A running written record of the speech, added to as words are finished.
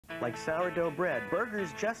Like sourdough bread,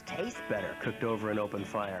 burgers just taste better cooked over an open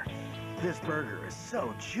fire. This burger is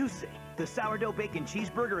so juicy. The sourdough bacon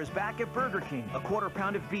cheeseburger is back at Burger King. A quarter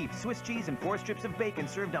pound of beef, Swiss cheese, and 4 strips of bacon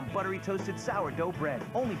served on buttery toasted sourdough bread.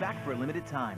 Only back for a limited time.